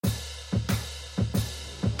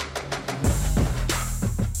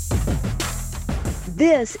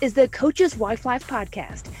This is the Coach's Wife Life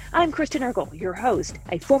podcast. I'm Kristen Ergel, your host,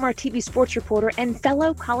 a former TV sports reporter and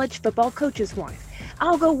fellow college football coach's wife.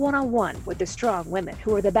 I'll go one-on-one with the strong women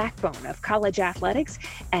who are the backbone of college athletics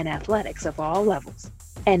and athletics of all levels.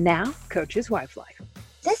 And now, Coach's Wife Life.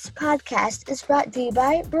 This podcast is brought to you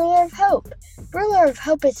by Ruler of Hope. Ruler of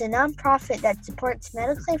Hope is a nonprofit that supports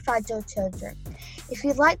medically fragile children. If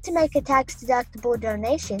you'd like to make a tax-deductible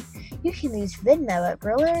donation, you can use Venmo at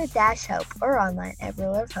Ruler-Hope or online at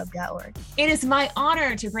rulerofhope.org. It is my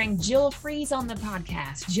honor to bring Jill Freeze on the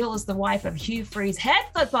podcast. Jill is the wife of Hugh Freeze, head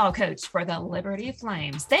football coach for the Liberty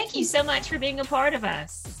Flames. Thank you so much for being a part of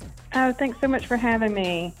us. Oh, thanks so much for having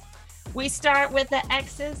me. We start with the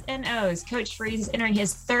X's and O's. Coach Freeze is entering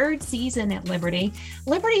his third season at Liberty.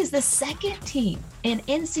 Liberty is the second team in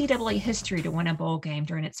NCAA history to win a bowl game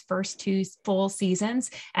during its first two full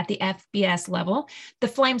seasons at the FBS level. The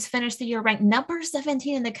Flames finished the year ranked number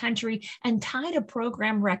 17 in the country and tied a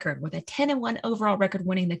program record with a 10-1 overall record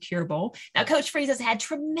winning the Cure Bowl. Now, Coach Freeze has had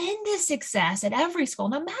tremendous success at every school,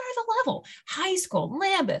 no matter the level, high school,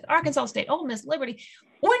 Lambeth, Arkansas State, Ole Miss, Liberty.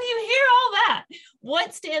 When you hear all that,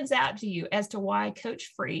 what stands out to you as to why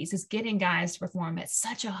Coach Freeze is getting guys to perform at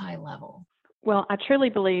such a high level? Well, I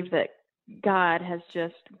truly believe that God has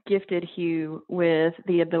just gifted Hugh with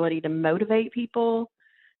the ability to motivate people.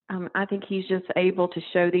 I think he's just able to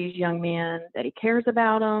show these young men that he cares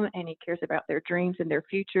about them and he cares about their dreams and their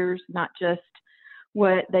futures, not just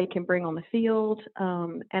what they can bring on the field.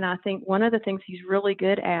 And I think one of the things he's really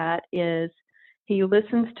good at is he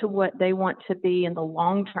listens to what they want to be in the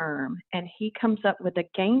long term, and he comes up with a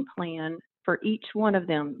game plan for each one of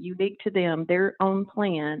them, unique to them, their own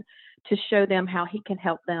plan, to show them how he can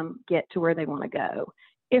help them get to where they want to go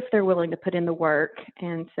if they're willing to put in the work.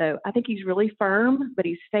 And so I think he's really firm, but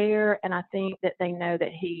he's fair, and I think that they know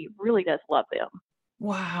that he really does love them.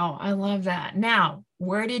 Wow, I love that. Now,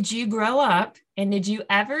 where did you grow up, and did you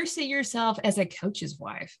ever see yourself as a coach's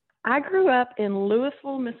wife? I grew up in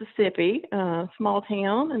Louisville, Mississippi, a small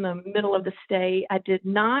town in the middle of the state. I did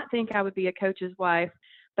not think I would be a coach's wife,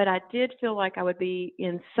 but I did feel like I would be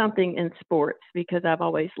in something in sports because I've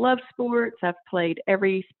always loved sports. I've played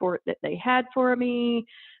every sport that they had for me.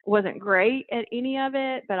 Wasn't great at any of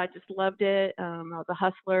it, but I just loved it. I was a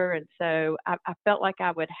hustler, and so I felt like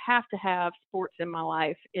I would have to have sports in my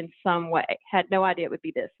life in some way. Had no idea it would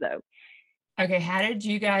be this, though. Okay, how did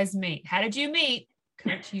you guys meet? How did you meet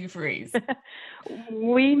Coach Hugh Freeze?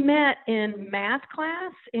 We met in math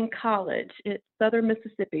class in college at Southern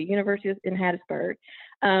Mississippi, University in Hattiesburg.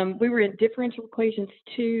 We were in differential equations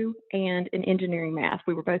 2 and in engineering math.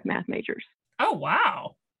 We were both math majors. Oh,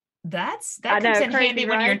 wow. That comes in handy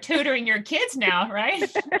when you're tutoring your kids now,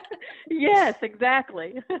 right? Yes,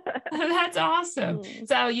 exactly. That's awesome.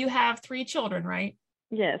 So you have 3 children, right?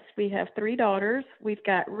 Yes, we have 3 daughters. We've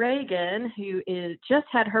got Reagan, who just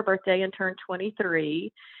had her birthday and turned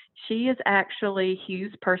 23. She is actually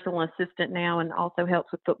Hugh's personal assistant now and also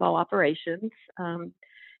helps with football operations.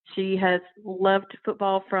 She has loved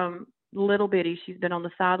football from little bitty. She's been on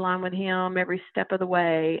the sideline with him every step of the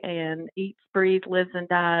way and eats, breathes, lives, and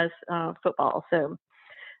dies football. So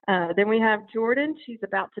then we have Jordan. She's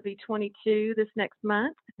about to be 22 this next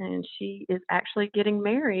month, and she is actually getting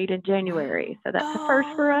married in January. So that's a first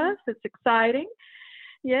for us. It's exciting.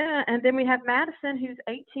 Yeah, and then we have Madison, who's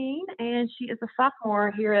 18, and she is a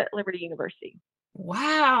sophomore here at Liberty University.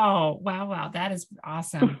 Wow. That is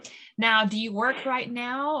awesome. Now, do you work right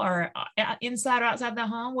now or inside or outside the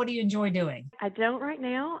home? What do you enjoy doing? I don't right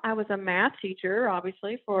now. I was a math teacher,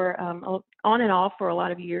 obviously, for on and off for a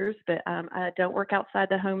lot of years, but I don't work outside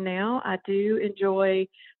the home now. I do enjoy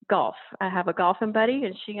golf. I have a golfing buddy,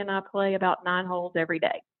 and she and I play about 9 holes every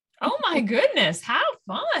day. Oh, my goodness. How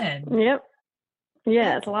fun. Yep.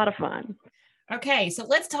 Yeah, it's a lot of fun. Okay, so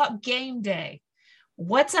let's talk game day.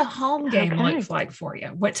 What's a home game look like for you?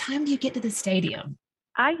 What time do you get to the stadium?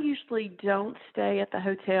 I usually don't stay at the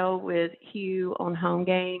hotel with Hugh on home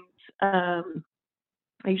games. I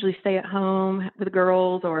usually stay at home with the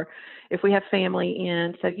girls or if we have family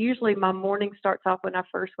in. So usually my morning starts off when I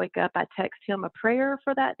first wake up. I text him a prayer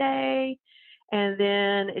for that day. And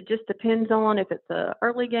then it just depends on if it's an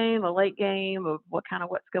early game, a late game, of what's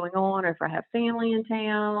going on, or if I have family in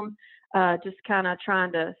town. Just kind of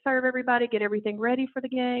trying to serve everybody, get everything ready for the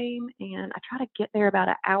game. And I try to get there about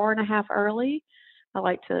an hour and a half early. I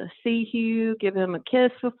like to see Hugh, give him a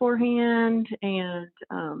kiss beforehand, and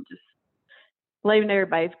just believe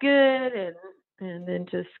everybody's good, and then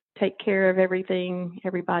just take care of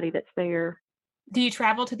everybody that's there. Do you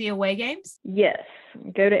travel to the away games? Yes,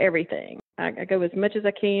 go to everything. I go as much as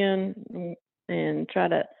I can and try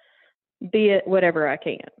to be at whatever I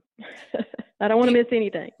can. I don't want to miss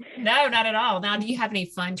anything. No, not at all. Now, do you have any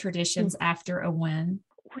fun traditions after a win?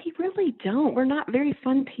 We really don't. We're not very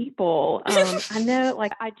fun people. I know,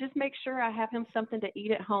 like, I just make sure I have him something to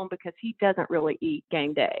eat at home because he doesn't really eat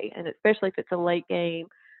game day, and especially if it's a late game.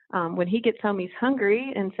 When he gets home, he's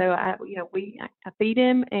hungry, and so I feed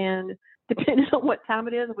him, and depending on what time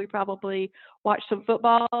it is, we probably watch some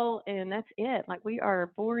football, and that's it. Like, we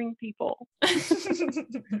are boring people.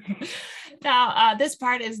 Now, this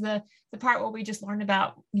part is the part where we just learned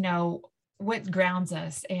about, what grounds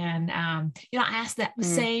us. And, I ask that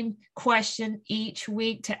same question each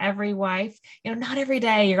week to every wife. Not every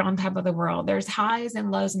day you're on top of the world. There's highs and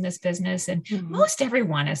lows in this business. And most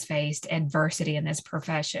everyone has faced adversity in this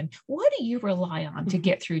profession. What do you rely on to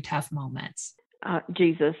get through tough moments?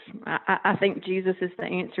 Jesus. I think Jesus is the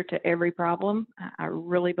answer to every problem. I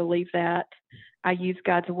really believe that. I use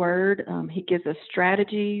God's word. He gives us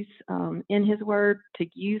strategies in his word to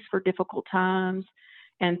use for difficult times.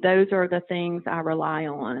 And those are the things I rely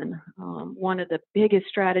on. One of the biggest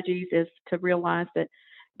strategies is to realize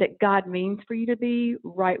that God means for you to be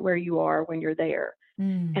right where you are when you're there.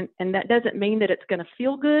 And that doesn't mean that it's going to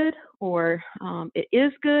feel good or it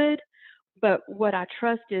is good. But what I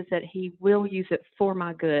trust is that he will use it for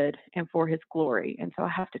my good and for his glory. And so I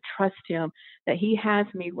have to trust him that he has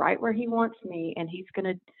me right where he wants me, and he's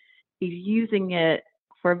using it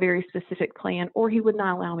for a very specific plan, or he would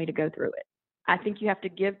not allow me to go through it. I think you have to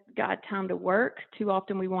give God time to work. Too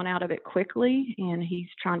often we want out of it quickly, and he's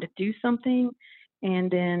trying to do something. And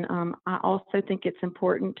then I also think it's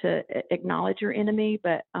important to acknowledge your enemy,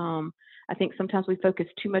 but I think sometimes we focus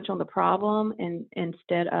too much on the problem, and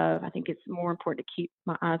instead of, I think it's more important to keep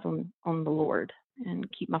my eyes on the Lord and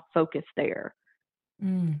keep my focus there.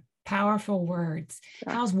 Powerful words.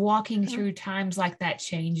 How's walking through times like that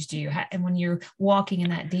changed you? And when you're walking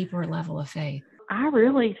in that deeper level of faith? I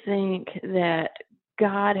really think that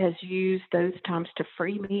God has used those times to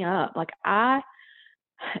free me up. Like, I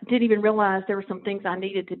didn't even realize there were some things I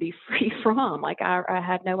needed to be free from. Like, I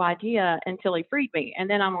had no idea until he freed me. And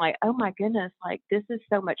then I'm like, oh my goodness, like, this is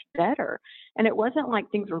so much better. And it wasn't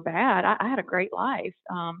like things were bad. I had a great life.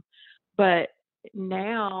 But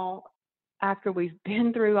now, after we've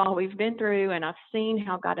been through all we've been through, and I've seen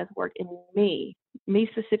how God has worked in me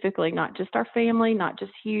specifically, not just our family, not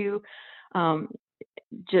just Hugh,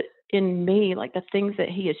 just in me, like the things that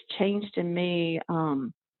he has changed in me,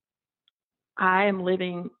 I am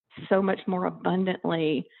living so much more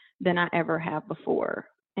abundantly than I ever have before.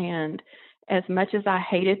 And as much as I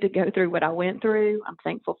hated to go through what I went through, I'm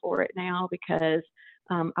thankful for it now, because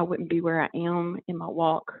I wouldn't be where I am in my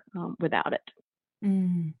walk without it.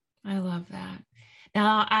 I love that.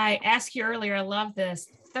 Now, I asked you earlier, I love this,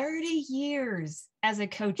 30 years as a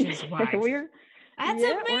coach's wife. That's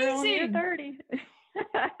amazing. We're on year 30.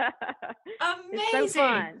 Amazing. It's so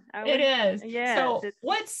fun. It is. Yeah. So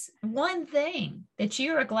what's one thing that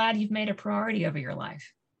you are glad you've made a priority over your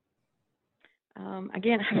life?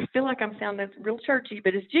 Again, I feel like I'm sounding real churchy,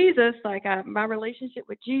 but it's Jesus, like my relationship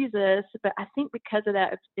with Jesus. But I think because of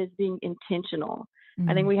that is being intentional.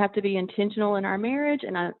 I think we have to be intentional in our marriage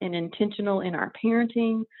and intentional in our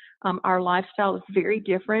parenting. Our lifestyle is very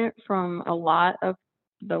different from a lot of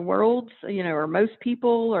the world's, or most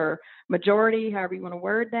people, or majority, however you want to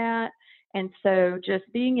word that. And so just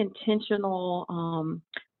being intentional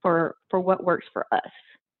for what works for us.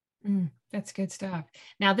 That's good stuff.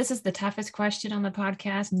 Now, this is the toughest question on the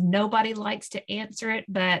podcast. Nobody likes to answer it,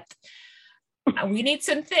 but we need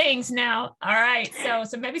some things now. All right. So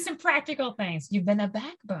maybe some practical things. You've been a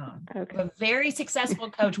backbone, a very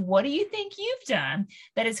successful coach. What do you think you've done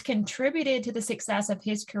that has contributed to the success of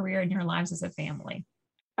his career and your lives as a family?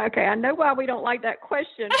 Okay, I know why we don't like that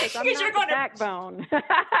question, because I'm not the backbone.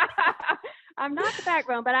 I'm not the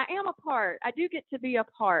backbone, but I am a part. I do get to be a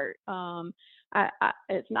part.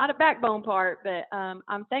 It's not a backbone part, but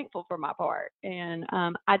I'm thankful for my part. And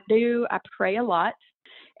I pray a lot.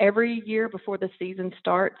 Every year before the season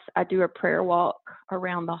starts, I do a prayer walk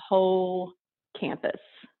around the whole campus,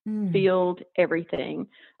 field, everything.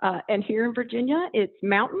 And here in Virginia, it's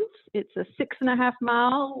mountains. It's a 6.5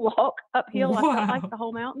 mile walk uphill. Wow. I felt like the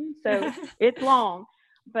whole mountain. So it's long,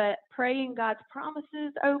 but praying God's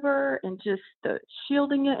promises over, and just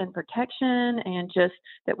shielding it and protection, and just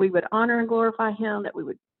that we would honor and glorify him, that we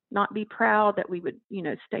would not be proud, that we would,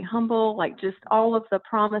 stay humble, like just all of the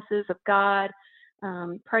promises of God.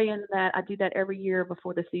 Praying that. I do that every year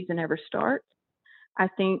before the season ever starts. I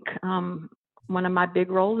think one of my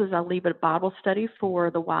big roles is I lead a Bible study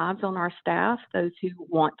for the wives on our staff, those who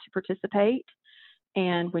want to participate.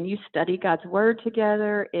 And when you study God's word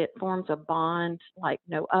together, it forms a bond like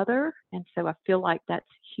no other. And so I feel like that's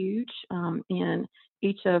huge in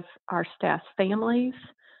each of our staff's families.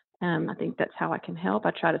 I think that's how I can help.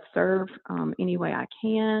 I try to serve any way I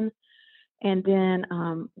can. And then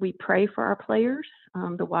we pray for our players,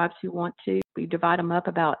 the wives who want to. We divide them up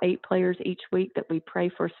about 8 players each week that we pray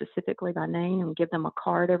for specifically by name, and give them a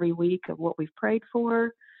card every week of what we've prayed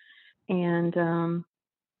for. And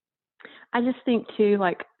I just think too,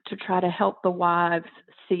 like, to try to help the wives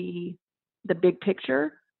see the big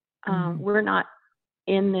picture. We're not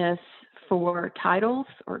in this for titles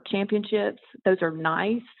or championships. Those are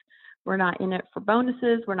nice. We're not in it for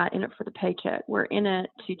bonuses. We're not in it for the paycheck. We're in it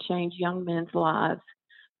to change young men's lives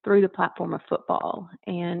through the platform of football.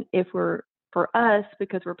 And for us,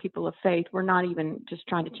 because we're people of faith, we're not even just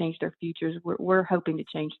trying to change their futures. We're hoping to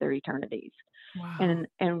change their eternities. Wow.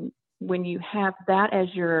 And when you have that as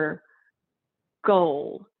your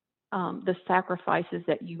goal, the sacrifices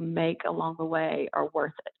that you make along the way are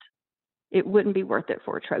worth it. It wouldn't be worth it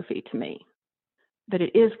for a trophy to me, but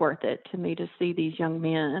it is worth it to me to see these young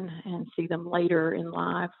men and see them later in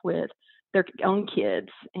life with their own kids,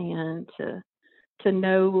 and to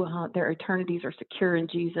know their eternities are secure in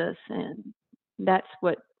Jesus. And that's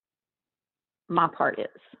what my part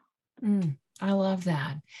is. I love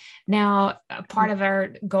that. Now, part of our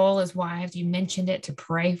goal as wives, you mentioned it, to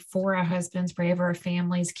pray for our husbands, pray for our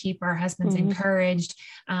families, keep our husbands encouraged.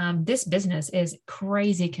 This business is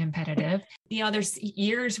crazy competitive. There's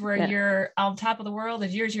years where you're on top of the world.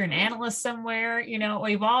 There's years you're an analyst somewhere.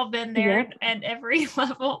 We've all been there at every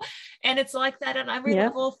level. And it's like that at every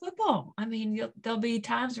level of football. I mean, there'll be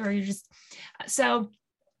times where you're just, so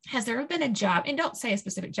has there been a job, and don't say a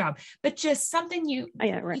specific job, but just something you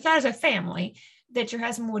thought as a family that your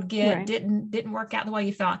husband would get didn't work out the way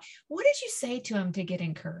you thought? What did you say to him to get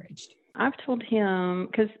encouraged? I've told him,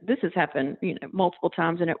 because this has happened, multiple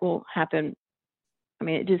times, and it will happen. I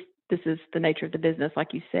mean, this is the nature of the business,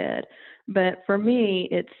 like you said. But for me,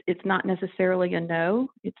 it's not necessarily a no,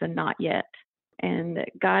 it's a not yet. And that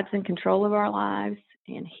God's in control of our lives,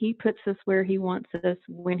 and He puts us where He wants us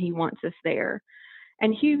when He wants us there.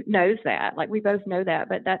 And Hugh knows that, like, we both know that,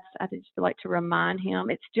 but I just like to remind him,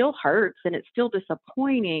 it still hurts and it's still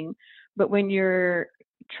disappointing. But when you're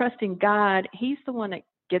trusting God, He's the one that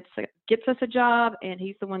gets us a job, and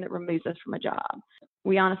He's the one that removes us from a job.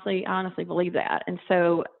 I honestly believe that. And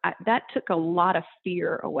so that took a lot of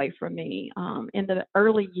fear away from me. In the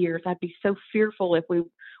early years, I'd be so fearful if we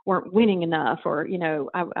weren't winning enough, or,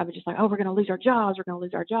 I was just like, oh, we're going to lose our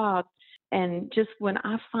jobs. And just when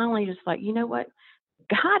I finally just like, you know what?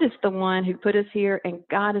 God is the one who put us here, and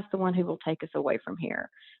God is the one who will take us away from here.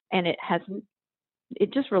 And it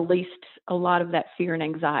just released a lot of that fear and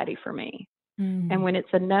anxiety for me. And when it's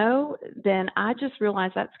a no, then I just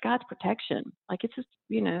realize that's God's protection. Like, it's just,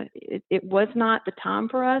 it was not the time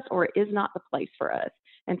for us, or it is not the place for us.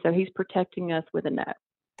 And so He's protecting us with a no.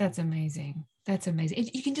 That's amazing.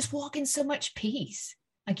 You can just walk in so much peace.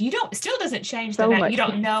 Like, still doesn't change the fact you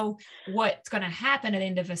don't know what's going to happen at the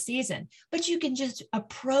end of a season, but you can just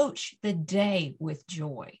approach the day with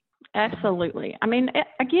joy. Absolutely. I mean,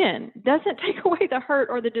 again, doesn't take away the hurt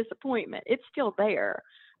or the disappointment. It's still there.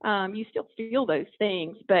 You still feel those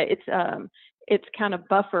things, but it's kind of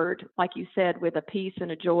buffered, like you said, with a peace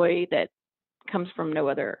and a joy that comes from no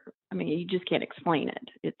other. I mean, you just can't explain it.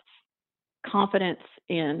 It's confidence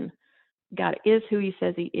in God is who He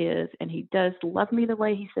says He is, and He does love me the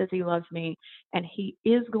way He says He loves me, and He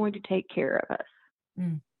is going to take care of us.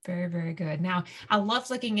 Very, very good. Now, I love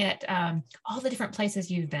looking at all the different places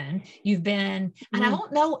you've been. And I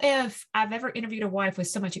don't know if I've ever interviewed a wife with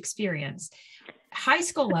so much experience. High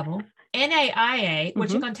school level, NAIA,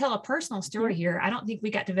 which you're going to tell a personal story here. I don't think we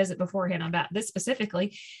got to visit beforehand about this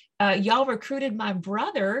specifically. Y'all recruited my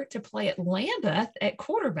brother to play at Lambeth at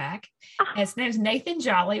quarterback. His name's Nathan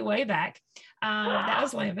Jolly, way back. That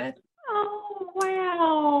was Lambeth. Oh,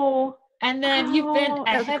 wow. And then you've been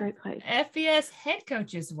a FBS head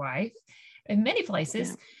coach's wife in many places.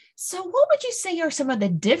 Yeah. So what would you say are some of the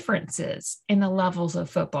differences in the levels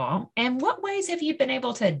of football, and what ways have you been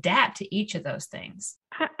able to adapt to each of those things?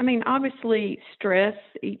 I mean, obviously stress,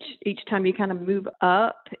 each time you kind of move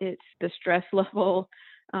up, it's the stress level,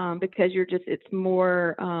 because it's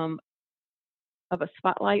more of a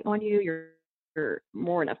spotlight on you. You're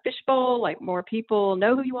more in a fishbowl, like more people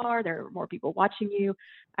know who you are. There are more people watching you.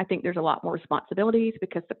 I think there's a lot more responsibilities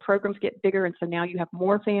because the programs get bigger. And so now you have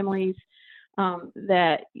more families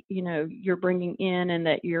that, you're bringing in, and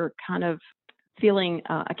that you're kind of feeling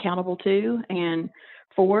accountable to and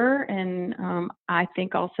for. And I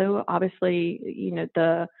think also, obviously,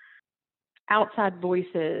 the outside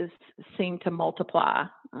voices seem to multiply,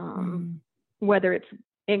 whether it's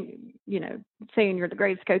saying you're the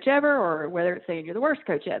greatest coach ever, or whether it's saying you're the worst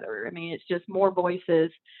coach ever. I mean, it's just more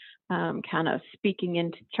voices kind of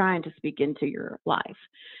trying to speak into your life.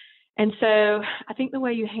 And so I think the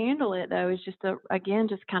way you handle it, though, is just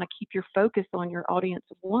just kind of keep your focus on your audience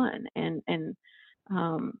of one. And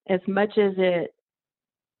as much as it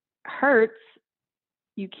hurts,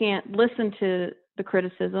 you can't listen to the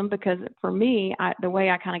criticism, because for me, the way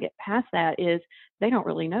I kind of get past that is they don't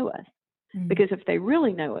really know us. Mm-hmm. Because if they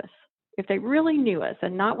really knew us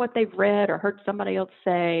and not what they've read or heard somebody else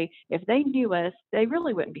say, if they knew us, they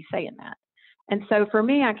really wouldn't be saying that. And so for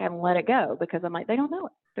me, I can let it go, because I'm like, they don't know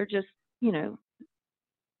it. They're just,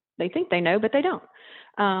 they think they know, but they don't.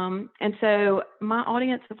 And so my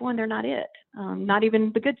audience of one, they're not it. Not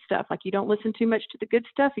even the good stuff. Like, you don't listen too much to the good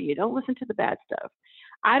stuff, or you don't listen to the bad stuff.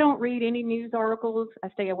 I don't read any news articles. I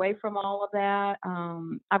stay away from all of that.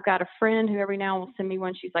 I've got a friend who every now and will send me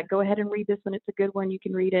one. She's like, go ahead and read this one. It's a good one. You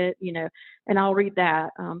can read it, and I'll read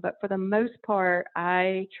that. But for the most part,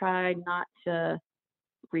 I try not to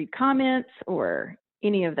read comments or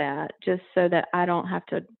any of that, just so that I don't have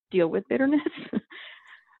to deal with bitterness.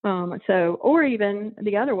 Or even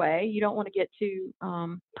the other way, you don't want to get too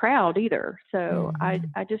proud either. So I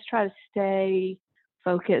just try to stay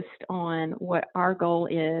focused on what our goal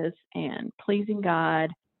is, and pleasing God,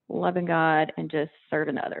 loving God, and just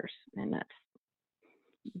serving others. And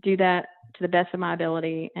do that to the best of my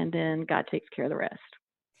ability, and then God takes care of the rest.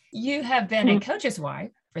 You have been a coach's wife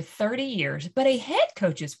for 30 years, but a head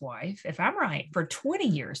coach's wife, if I'm right, for 20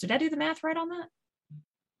 years. Did I do the math right on that?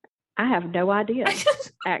 I have no idea,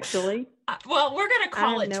 actually. Well, we're going to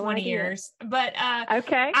call it 20 years, but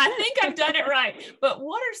okay. I think I've done it right. But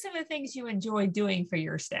what are some of the things you enjoy doing for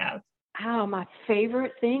your staff? Oh, my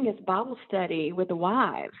favorite thing is Bible study with the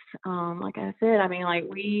wives. Like I said, I mean, like,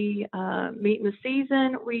 we meet in the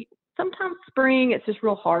season. Sometimes spring, it's just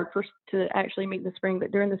real hard to actually meet in the spring,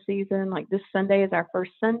 but during the season, like this Sunday is our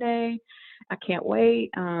first Sunday. I can't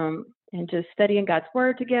wait. And just studying God's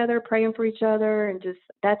word together, praying for each other, and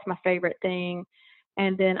that's my favorite thing.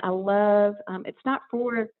 And then I love, it's not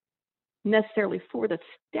necessarily for the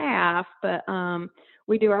staff, but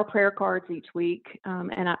we do our prayer cards each week,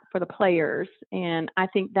 for the players. And I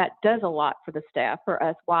think that does a lot for the staff, for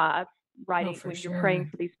us wives, writing when you're praying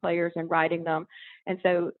for these players and writing them. And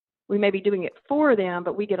so we may be doing it for them,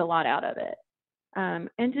 but we get a lot out of it.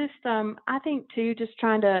 And just, I think too, just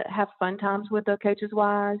trying to have fun times with the coaches'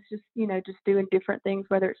 wives, just doing different things,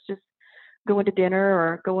 whether it's just going to dinner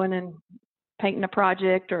or going and painting a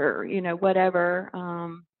project or, whatever.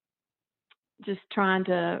 Just trying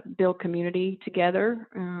to build community together,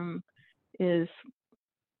 and then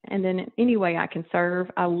in any way I can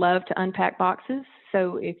serve. I love to unpack boxes.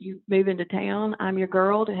 So if you move into town, I'm your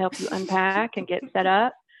girl to help you unpack and get set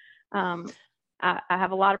up. I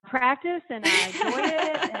have a lot of practice, and I enjoy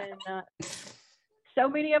it. And so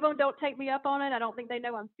many of them don't take me up on it. I don't think they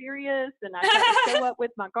know I'm serious. And I try to show up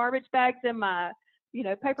with my garbage bags and my,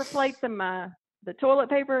 paper plates and the toilet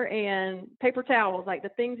paper and paper towels, like the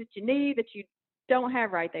things that you need that you don't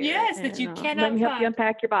have right there. Yes, that you cannot let me help you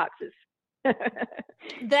unpack your boxes.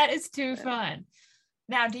 That is too fun.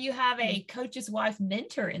 Now, do you have a coach's wife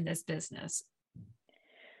mentor in this business?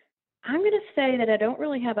 I'm going to say that I don't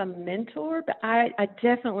really have a mentor, but I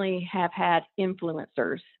definitely have had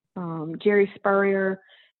influencers. Jerry Spurrier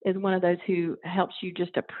is one of those who helps you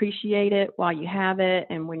just appreciate it while you have it,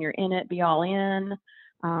 and when you're in it, be all in.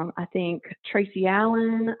 I think Tracy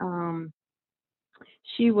Allen,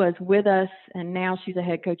 she was with us, and now she's a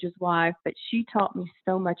head coach's wife, but she taught me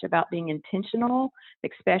so much about being intentional,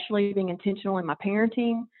 especially being intentional in my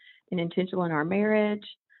parenting and intentional in our marriage.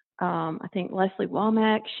 I think Leslie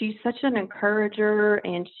Womack, she's such an encourager,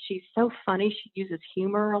 and she's so funny. She uses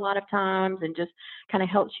humor a lot of times and just kind of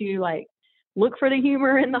helps you like look for the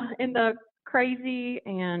humor in the crazy.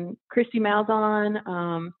 And Christy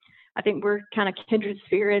Malzahn, I think we're kind of kindred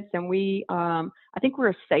spirits, and I think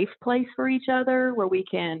we're a safe place for each other where we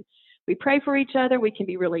pray for each other. We can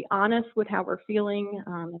be really honest with how we're feeling,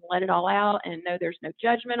 and let it all out, and know there's no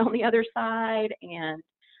judgment on the other side, and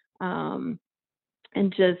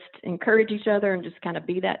just encourage each other and just kind of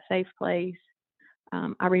be that safe place.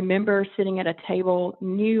 I remember sitting at a table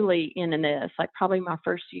newly in this, like probably my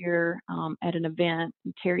first year at an event.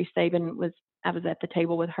 Terry Saban I was at the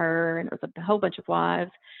table with her, and it was a whole bunch of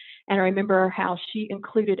wives. And I remember how she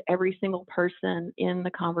included every single person in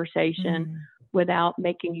the conversation without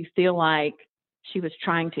making you feel like she was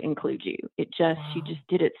trying to include you. She just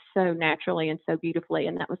did it so naturally and so beautifully.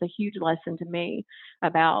 And that was a huge lesson to me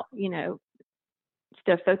about, instead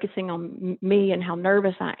of focusing on me and how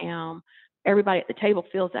nervous I am, everybody at the table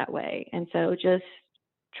feels that way. And so just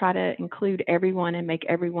try to include everyone and make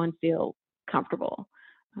everyone feel comfortable.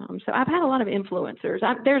 So I've had a lot of influencers.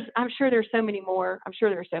 I'm sure there's so many more. I'm sure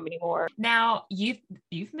there are so many more. Now you've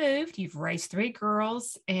moved, you've raised 3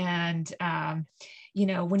 girls, and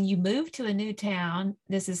when you move to a new town,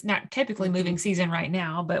 this is not typically moving season right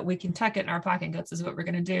now, but we can tuck it in our pocketbooks is what we're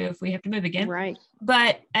going to do if we have to move again. Right.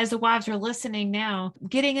 But as the wives are listening now,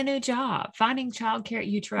 getting a new job, finding childcare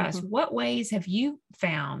you trust, what ways have you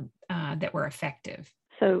found that were effective?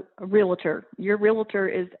 So your realtor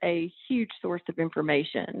is a huge source of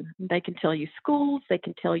information. They can tell you schools, they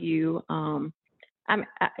can tell you,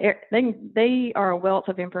 they are a wealth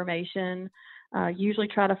of information. Usually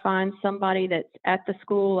try to find somebody that's at the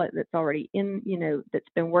school that's already in, that's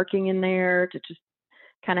been working in there to just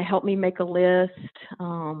kind of help me make a list.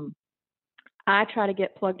 I try to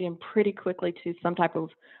get plugged in pretty quickly to some type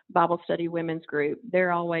of Bible study women's group.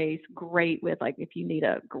 They're always great with, like, if you need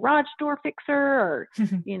a garage door fixer or,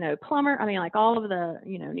 plumber, like all of the,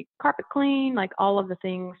 need carpet clean, like all of the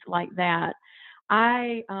things like that.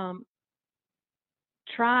 I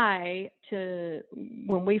try to,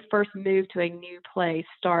 when we first move to a new place,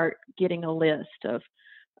 start getting a list of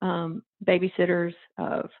babysitters,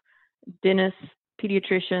 of dentists,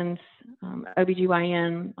 pediatricians,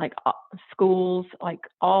 OBGYN, like schools, like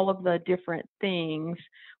all of the different things.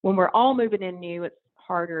 When we're all moving in new, it's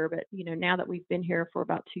harder, but now that we've been here for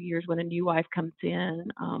about 2 years, when a new wife comes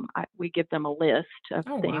in, we give them a list of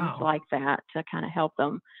things like that to kind of help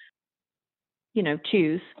them,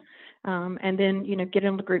 choose. And then, get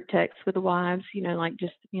in the group text with the wives, like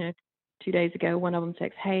just, 2 days ago, one of them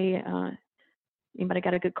texts, hey, anybody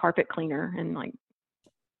got a good carpet cleaner? And like,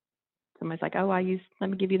 somebody's like, oh, let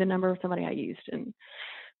me give you the number of somebody I used. And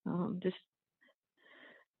just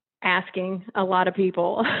asking a lot of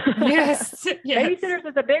people. Yes. Babysitters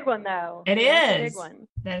is a big one, though. It is. That's a big one.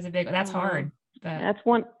 That is a big one. That's hard. But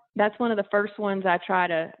That's one of the first ones I try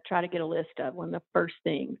to get a list of. One of the first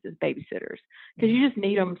things is babysitters, because you just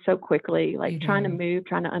need them so quickly. Like trying to move,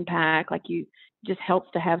 trying to unpack, like just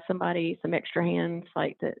helps to have somebody, some extra hands,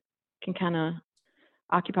 like that can kind of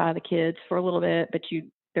occupy the kids for a little bit. But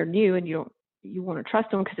they're new, and you want to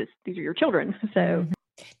trust them because these are your children. So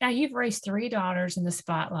now you've raised 3 daughters in the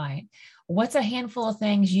spotlight. What's a handful of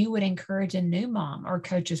things you would encourage a new mom or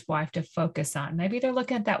coach's wife to focus on? Maybe they're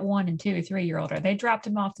looking at that 1 and 2 or 3-year-old, or they dropped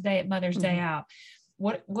them off today at Mother's Day out.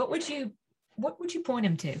 What would you point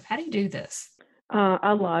them to? How do you do this?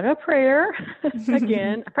 A lot of prayer.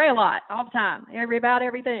 Again, I pray a lot all the time, about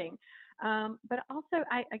everything. But also,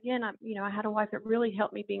 I had a wife that really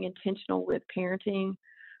helped me being intentional with parenting.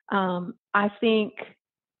 I think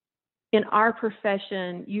in our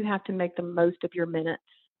profession, you have to make the most of your minutes.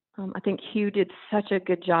 I think Hugh did such a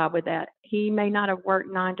good job with that. He may not have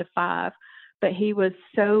worked 9 to 5, but he was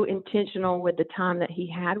so intentional with the time that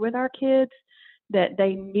he had with our kids that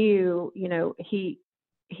they knew, he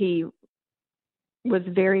was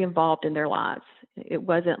very involved in their lives. It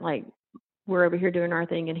wasn't like we're over here doing our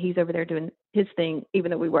thing and he's over there doing his thing,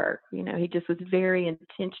 even though we were. He just was very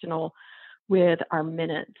intentional with our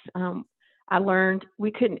minutes. I learned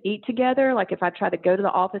we couldn't eat together. Like if I tried to go to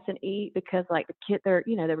the office and eat, because like the kids, they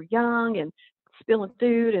were young and spilling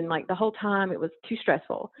food, and like the whole time it was too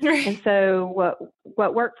stressful. And so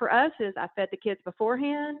what worked for us is I fed the kids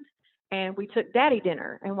beforehand, and we took daddy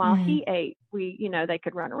dinner. And while he ate, they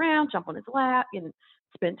could run around, jump on his lap, and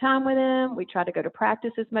spend time with him. We try to go to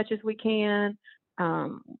practice as much as we can.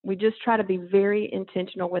 We just try to be very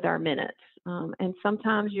intentional with our minutes. And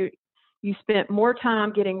sometimes you spent more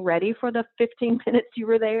time getting ready for the 15 minutes you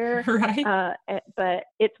were there, right? But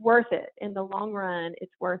it's worth it. In the long run,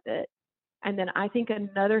 it's worth it. And then I think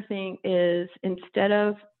another thing is, instead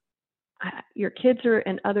of your kids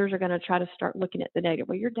and others are going to try to start looking at the negative.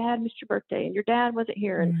 Well, your dad missed your birthday and your dad wasn't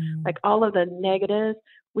here, and like all of the negatives,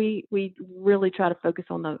 we really try to focus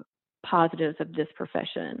on the positives of this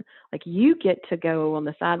profession. Like, you get to go on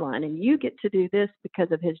the sideline and you get to do this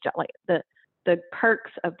because of his job, like the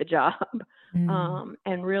perks of the job,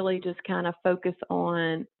 and really just kind of focus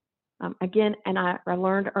on, again, and I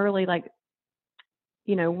learned early, like,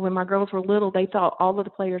 when my girls were little, they thought all of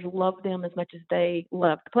the players loved them as much as they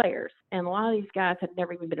loved the players. And a lot of these guys had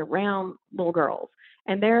never even been around little girls,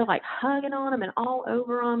 and they're like hugging on them and all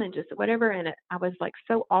over them and just whatever. And I was like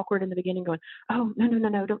so awkward in the beginning, going, oh,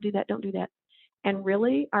 no, don't do that. And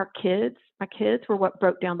really, my kids were what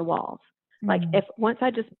broke down the walls. Like, if once I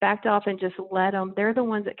just backed off and just let them, they're the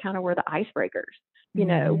ones that kind of were the icebreakers,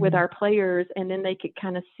 with our players. And then they could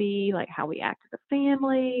kind of see like how we act as a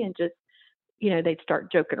family, and just, they'd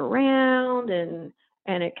start joking around, and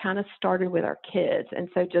it kind of started with our kids. And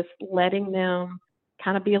so just letting them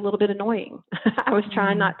kind of be a little bit annoying. I was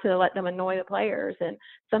trying not to let them annoy the players, and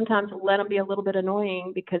sometimes let them be a little bit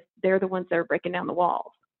annoying because they're the ones that are breaking down the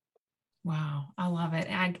walls. Wow. I love it.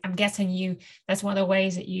 I'm guessing that's one of the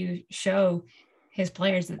ways that you show his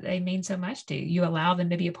players that they mean so much to you. You allow them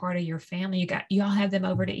to be a part of your family. You all have them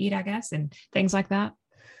over to eat, I guess, and things like that.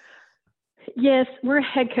 Yes, we're a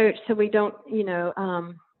head coach, so we don't,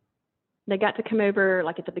 they got to come over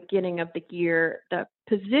like at the beginning of the year. The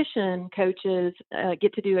position coaches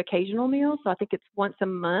get to do occasional meals. So I think it's once a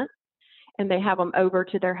month, and they have them over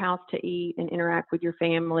to their house to eat and interact with your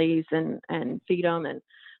families and feed them. And,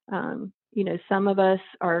 some of us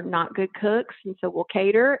are not good cooks, and so we'll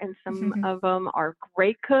cater, and some of them are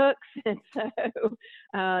great cooks. And so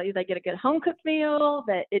they get a good home cooked meal.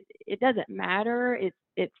 That it doesn't matter.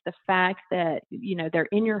 It's the fact that, they're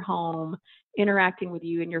in your home, interacting with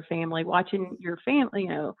you and your family, watching your family,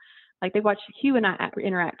 like they watch Hugh and I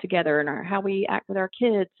interact together, and how we act with our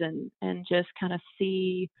kids, and just kind of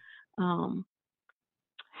see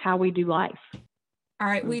how we do life. All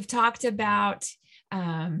right. We've talked about,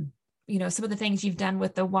 some of the things you've done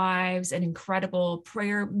with the wives, and incredible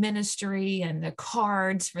prayer ministry and the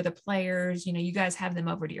cards for the players. You guys have them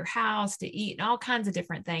over to your house to eat and all kinds of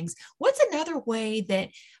different things. What's another way that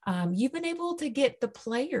you've been able to get the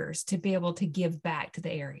players to be able to give back to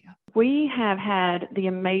the area? We have had the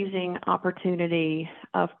amazing opportunity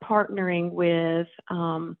of partnering with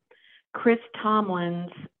Chris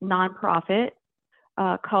Tomlin's nonprofit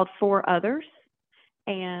called For Others.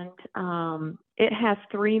 And it has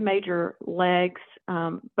 3 major legs,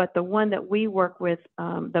 but the one that we work with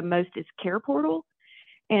the most is Care Portal.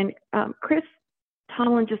 And Chris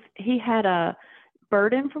Tomlin he had a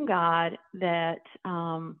burden from God that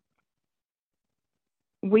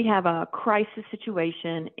we have a crisis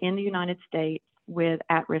situation in the United States with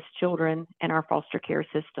at-risk children in our foster care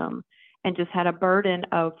system, and just had a burden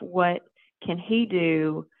of what can he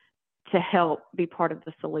do to help be part of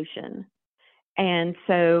the solution. And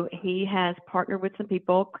so he has partnered with some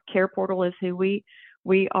people. Care Portal is who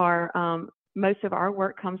we are. Most of our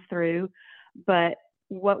work comes through, but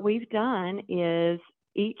what we've done is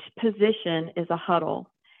each position is a huddle,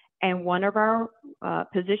 and one of our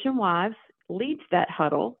position wives leads that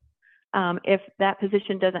huddle. If that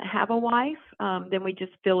position doesn't have a wife, then we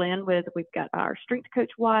just fill in with, we've got our strength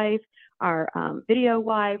coach wife, our video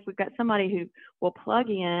wife. We've got somebody who will plug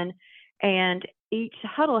in, and each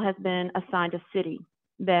huddle has been assigned a city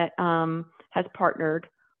that has partnered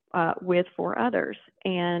with For Others.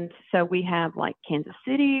 And so we have like Kansas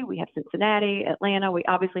City, we have Cincinnati, Atlanta, we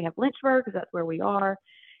obviously have Lynchburg because that's where we are.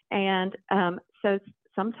 And so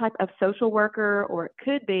some type of social worker, or it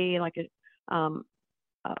could be like a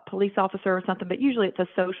police officer or something, but usually it's a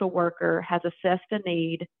social worker, has assessed a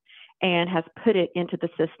need and has put it into the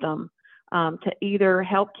system to either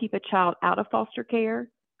help keep a child out of foster care,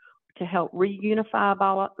 to help reunify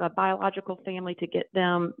a biological family, to get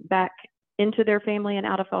them back into their family and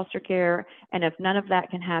out of foster care. And if none of that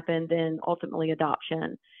can happen, then ultimately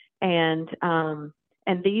adoption. And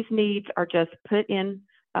these needs are just put in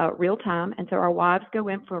real time. And so our wives go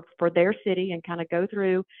in for their city and kind of go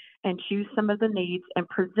through and choose some of the needs and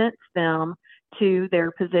presents them to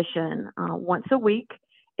their position once a week.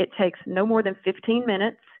 It takes no more than 15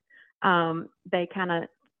 minutes. They kind of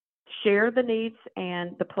share the needs,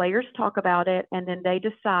 and the players talk about it, and then they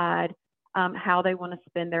decide how they want to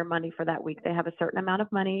spend their money for that week. They have a certain amount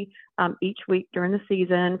of money each week during the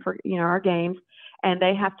season for our games, and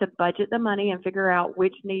they have to budget the money and figure out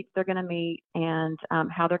which needs they're going to meet and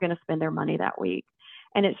how they're going to spend their money that week.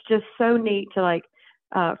 And it's just so neat to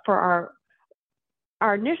for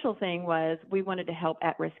our initial thing was we wanted to help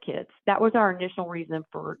at-risk kids. That was our initial reason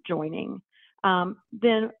for joining.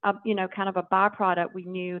 Then, kind of a byproduct, we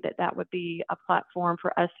knew that would be a platform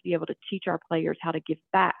for us to be able to teach our players how to give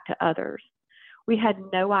back to others. We had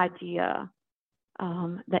no idea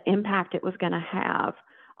the impact it was going to have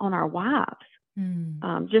on our wives.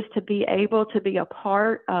 Just to be able to be a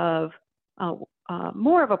part of,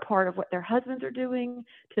 more of a part of what their husbands are doing,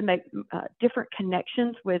 to make different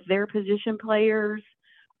connections with their position players.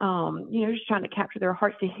 Just trying to capture their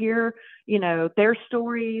hearts, to hear, their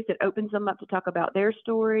stories. It opens them up to talk about their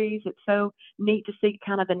stories. It's so neat to see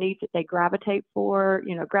kind of the needs that they gravitate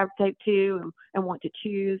to and want to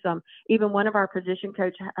choose. Even one of our position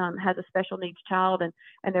coach has a special needs child, and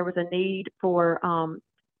there was a need for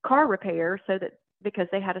car repair, so that because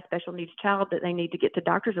they had a special needs child that they need to get to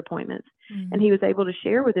doctor's appointments. Mm-hmm. And he was able to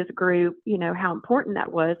share with his group, how important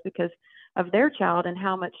that was because of their child, and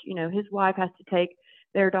how much, his wife has to take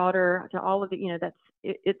their daughter to all of the,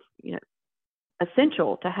 it's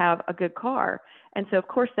essential to have a good car. And so, of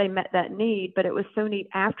course, they met that need, but it was so neat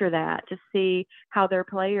after that to see how their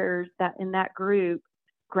players that in that group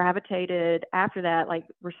gravitated after that, like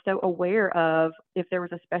we're so aware of if there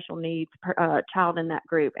was a special needs child in that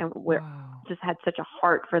group, and we just had such a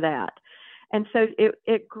heart for that. And so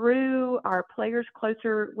it grew our players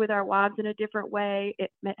closer with our wives in a different way.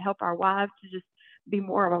 It helped our wives to just be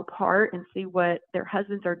more of a part and see what their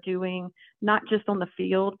husbands are doing, not just on the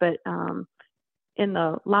field, but in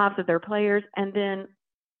the lives of their players. And then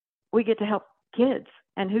we get to help kids.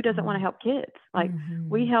 And who doesn't want to help kids? Like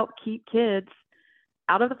we help keep kids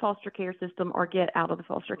out of the foster care system or get out of the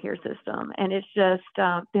foster care system. And it's just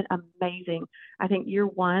been amazing. I think year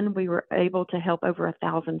one, we were able to help over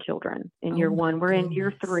 1,000 children in year one. We're in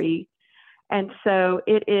year 3. And so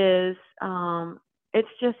it is, it's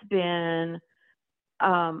just been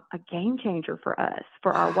a game changer for us,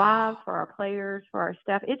 for our wives, for our players, for our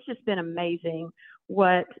staff. It's just been amazing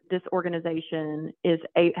what this organization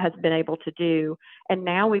has been able to do. And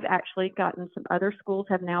now we've actually gotten some other schools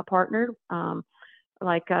have now partnered,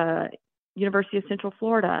 like University of Central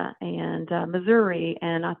Florida and Missouri,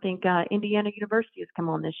 and I think Indiana University has come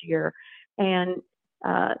on this year. And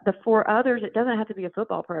the 4 others, it doesn't have to be a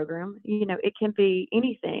football program. You know, it can be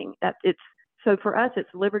anything. So for us, it's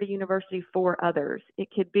Liberty University for others. It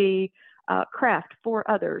could be Kraft for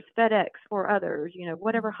others, FedEx for others, you know,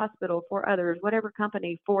 whatever hospital for others, whatever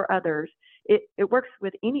company for others. It works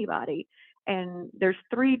with anybody. And there's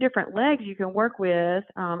 3 different legs you can work with.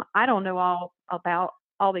 I don't know all about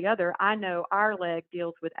all the other. I know our leg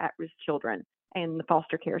deals with at-risk children and the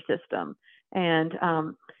foster care system. And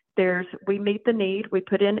we meet the need. We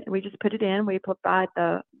just put it in. We provide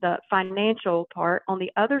the financial part. On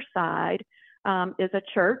the other side is a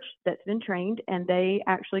church that's been trained, and they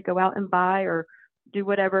actually go out and buy or do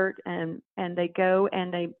whatever, and they go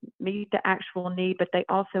and they meet the actual need, but they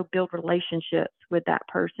also build relationships with that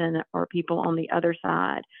person or people on the other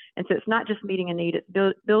side. And so it's not just meeting a need,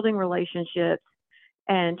 it's building relationships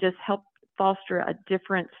and just help foster a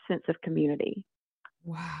different sense of community.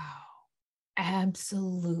 Wow.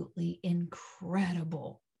 Absolutely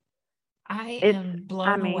incredible. I am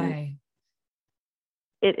blown away.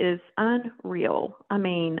 It is unreal. I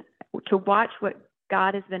mean, to watch what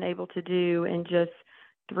God has been able to do in just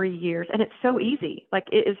 3 years. And it's so easy. Like,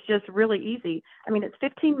 it is just really easy. I mean, it's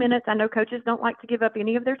 15 minutes. I know coaches don't like to give up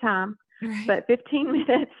any of their time, but 15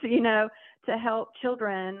 minutes, you know, to help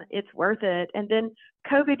children, it's worth it. And then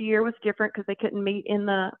COVID year was different because they couldn't meet in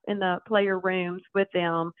the player rooms with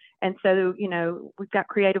them. And so, you know, we've got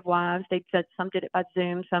creative wives. They said some did it by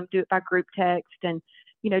Zoom, some do it by group text. And,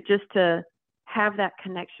 you know, just to have that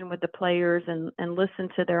connection with the players and listen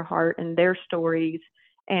to their heart and their stories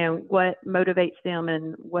and what motivates them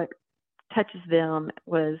and what touches them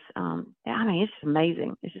was, I mean, it's just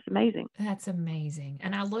amazing. It's just amazing. That's amazing.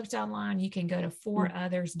 And I looked online. You can go to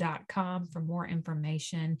forothers.com for more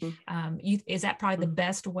information. Is that probably the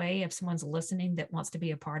best way if someone's listening that wants to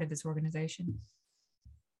be a part of this organization?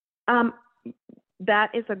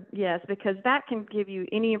 That is yes, because that can give you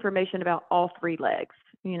any information about all 3 legs.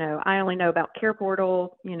 You know, I only know about Care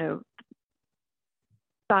Portal, you know,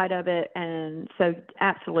 side of it. And so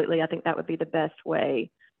absolutely, I think that would be the best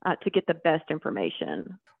way to get the best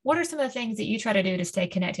information. What are some of the things that you try to do to stay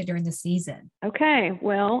connected during the season? Okay,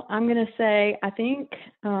 well, I'm going to say, I think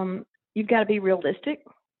you've got to be realistic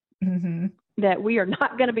that we are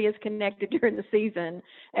not going to be as connected during the season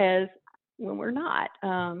as when we're not.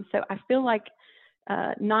 So I feel like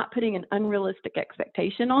not putting an unrealistic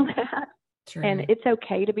expectation on that. True. And it's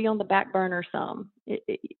okay to be on the back burner some.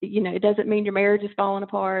 You know, it doesn't mean your marriage is falling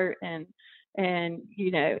apart, and you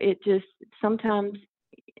know, it just sometimes,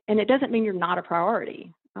 and it doesn't mean you're not a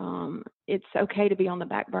priority. It's okay to be on the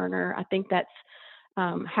back burner. I think that's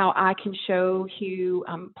how I can show Hugh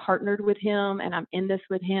I'm partnered with him and I'm in this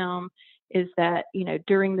with him, is that, you know,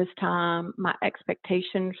 during this time, my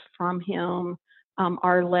expectations from him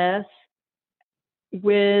are less,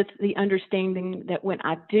 with the understanding that when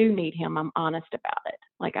I do need him, I'm honest about it.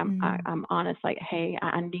 Like I'm honest, like, hey,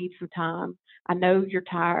 I need some time. I know you're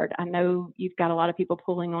tired. I know you've got a lot of people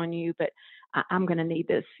pulling on you, but I'm going to need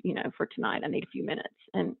this, you know, for tonight. I need a few minutes.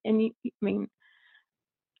 And I mean,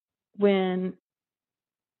 when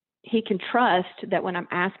he can trust that when I'm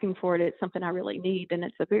asking for it, it's something I really need, then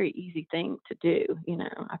it's a very easy thing to do. You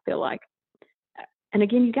know, I feel like. And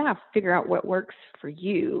again, you got to figure out what works for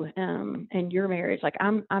you and your marriage. Like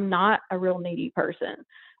I'm not a real needy person.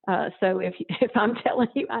 So if I'm telling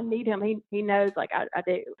you I need him, he knows, like I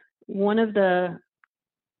do. One of the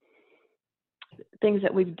things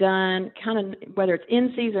that we've done, kind of whether it's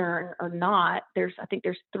in season or not, I think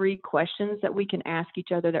there's 3 questions that we can ask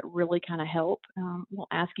each other that really kind of help. We'll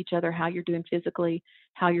ask each other how you're doing physically,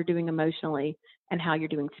 how you're doing emotionally, and how you're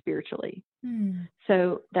doing spiritually.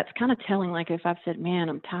 So that's kind of telling, like if I've said, man,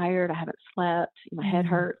 I'm tired, I haven't slept, my head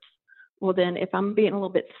hurts. Well, then if I'm being a little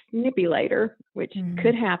bit snippy later, which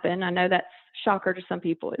could happen, I know that's shocker to some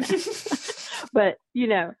people, but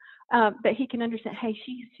that he can understand, hey,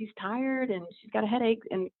 she's tired and she's got a headache,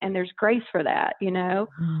 and there's grace for that,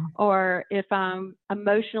 or if I'm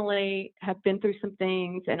emotionally have been through some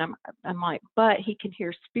things and I'm like, but he can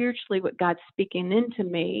hear spiritually what God's speaking into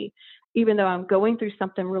me, even though I'm going through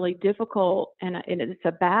something really difficult and it's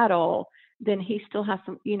a battle, then he still has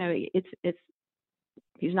some,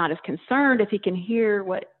 he's not as concerned if he can hear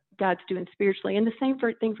what God's doing spiritually. And the same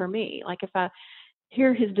thing for me. Like if I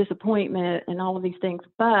hear his disappointment and all of these things,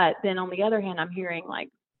 but then on the other hand, I'm hearing like,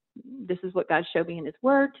 this is what God showed me in his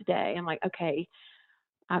word today. I'm like, okay,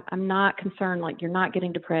 I'm not concerned. Like you're not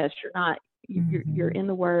getting depressed. You're in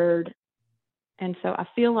the word. And so I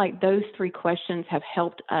feel like those 3 questions have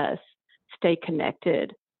helped us stay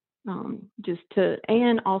connected,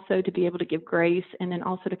 and also to be able to give grace, and then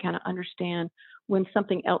also to kind of understand when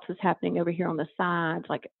something else is happening over here on the sides,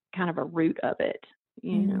 like kind of a root of it,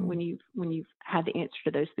 when you've had the answer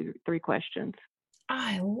to those 3 questions.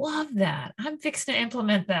 I love that. I'm fixing to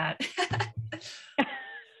implement that.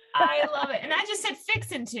 I love it. And I just said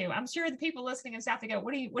fixing to. I'm sure the people listening in South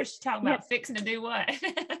Dakota, what's she talking about? Fixing to do what?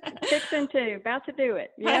 Fixing to, about to do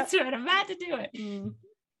it. Yep. That's right. I'm about to do it.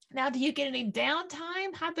 Now, do you get any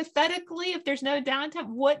downtime? Hypothetically, if there's no downtime,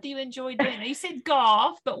 what do you enjoy doing? Now, you said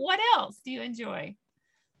golf, but what else do you enjoy?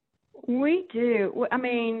 We do. I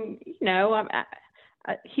mean,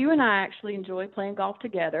 Hugh and I actually enjoy playing golf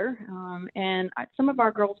together. And some of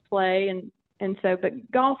our girls play, and so,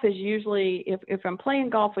 but golf is usually, if I'm playing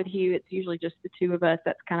golf with Hugh, it's usually just the 2 of us.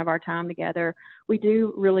 That's kind of our time together. We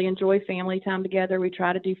do really enjoy family time together. We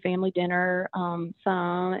try to do family dinner, some,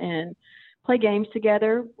 and play games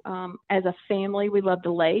together. As a family, we love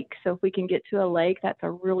the lake. So if we can get to a lake, that's a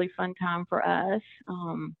really fun time for us.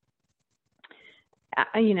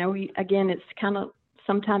 Again, it's kind of,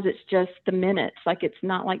 sometimes it's just the minutes. Like it's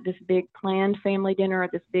not like this big planned family dinner or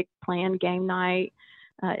this big planned game night.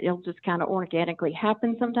 It'll just kind of organically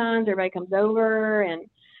happen sometimes. Everybody comes over and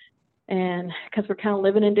because we're kind of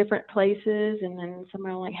living in different places, and then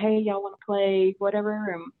somebody like, hey, y'all want to play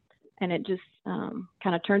whatever, and it just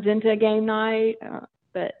kind of turns into a game night.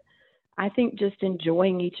 But I think just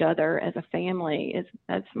enjoying each other as a family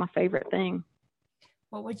that's my favorite thing.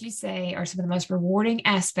 What would you say are some of the most rewarding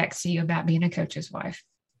aspects to you about being a coach's wife?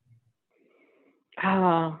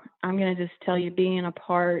 Oh, I'm going to just tell you, being a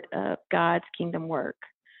part of God's kingdom work.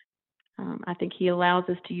 I think he allows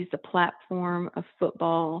us to use the platform of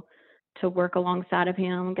football to work alongside of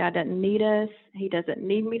him. God doesn't need us. He doesn't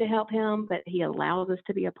need me to help him, but he allows us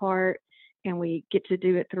to be a part, and we get to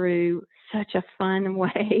do it through such a fun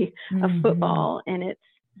way of football. And it's,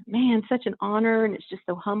 man, such an honor, and it's just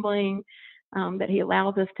so humbling that he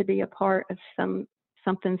allows us to be a part of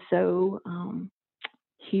something so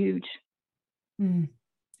huge.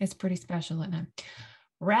 It's pretty special, isn't it?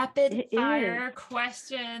 Rapid fire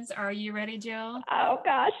questions. Are you ready, Jill? Oh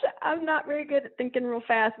gosh, I'm not very good at thinking real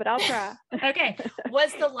fast, but I'll try. Okay.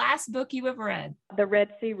 What's the last book you have read? The Red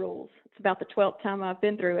Sea Rules. It's about the 12th time I've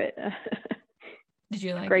been through it. Did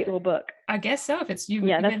you like Great it? Little book. I guess so. If you've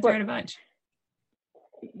been through it a bunch.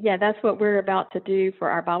 Yeah, that's what we're about to do for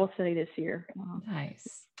our Bible study this year.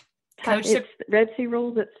 Nice. Coach, it's Red Sea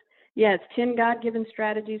Rules. It's 10 God-given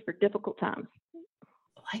strategies for difficult times.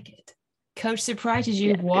 I like it. Coach surprises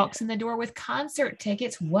you, walks in the door with concert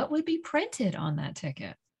tickets. What would be printed on that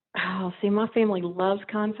ticket? Oh, see, my family loves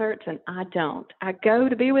concerts and I don't. I go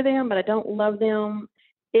to be with them, but I don't love them.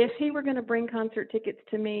 If he were going to bring concert tickets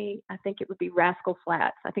to me, I think it would be Rascal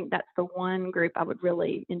Flatts. I think that's the one group I would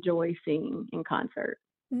really enjoy seeing in concert.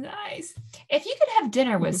 Nice. If you could have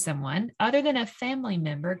dinner with someone other than a family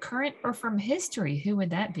member, current or from history, who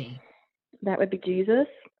would that be? That would be Jesus.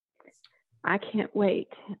 I can't wait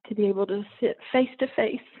to be able to sit face to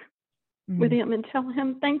face with him and tell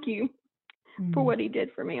him thank you for what he did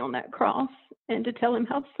for me on that cross, and to tell him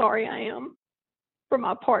how sorry I am for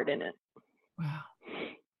my part in it. Wow.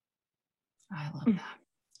 I love that.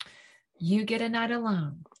 You get a night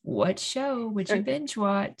alone. What show would you binge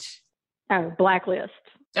watch? Oh, Blacklist.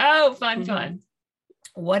 Oh, fun.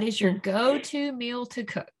 What is your go-to meal to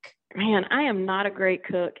cook? Man, I am not a great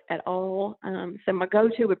cook at all. So my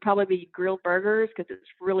go-to would probably be grilled burgers, because it's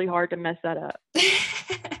really hard to mess that up.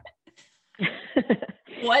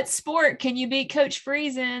 What sport can you beat Coach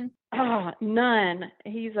Freeze in? Oh, None.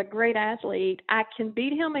 He's a great athlete. I can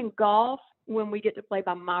beat him in golf when we get to play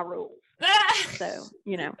by my rules. So,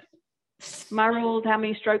 my rules, how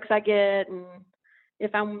many strokes I get, and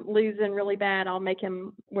if I'm losing really bad, I'll make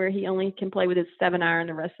him where he only can play with his 7-iron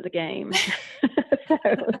the rest of the game. So,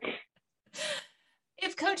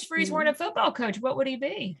 if Coach Freeze weren't a football coach, what would he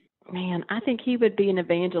be? Man, I think he would be an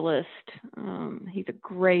evangelist. He's a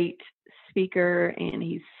great speaker, and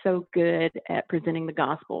he's so good at presenting the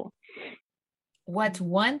gospel. What's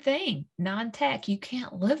one thing, non-tech, you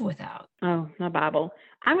can't live without? Oh, my Bible.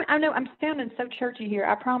 I know I'm sounding so churchy here.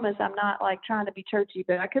 I promise I'm not like trying to be churchy,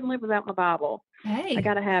 but I couldn't live without my Bible. Hey, I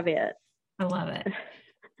got to have it. I love it.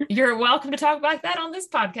 You're welcome to talk about that on this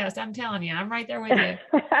podcast. I'm telling you, I'm right there with you.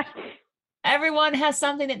 Everyone has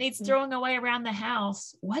something that needs throwing away around the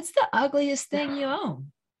house. What's the ugliest thing you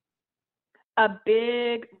own? A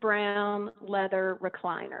big brown leather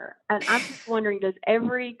recliner. And I'm just wondering, does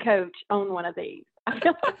every coach own one of these? I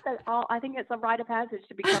feel like I think it's a rite of passage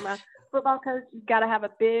to become a football coach. You've got to have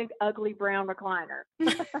a big, ugly brown recliner.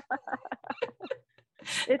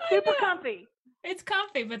 It's super comfy. It's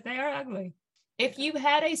comfy, but they are ugly. If you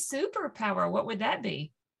had a superpower, what would that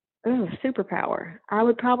be? Oh, superpower. I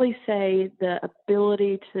would probably say the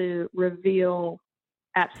ability to reveal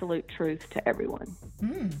absolute truth to everyone.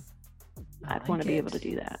 I'd want to be able to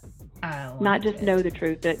do that. Not just know the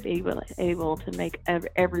truth, but be able to make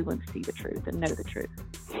everyone see the truth and know the truth.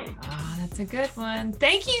 Oh, that's a good one.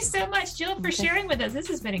 Thank you so much, Jill, for sharing with us. This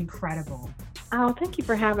has been incredible. Oh, thank you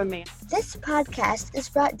for having me. This podcast is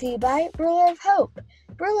brought to you by Ruler of Hope.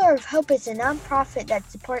 Ruler of Hope is a nonprofit that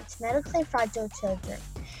supports medically fragile children.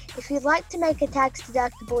 If you'd like to make a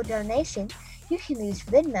tax-deductible donation, you can use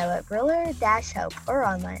Venmo at Ruler-Hope or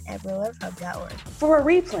online at rulerofhope.org. For a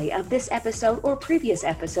replay of this episode or previous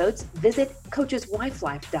episodes, visit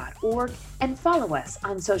coacheswifelife.org and follow us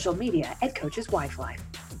on social media at Coaches Wife Life.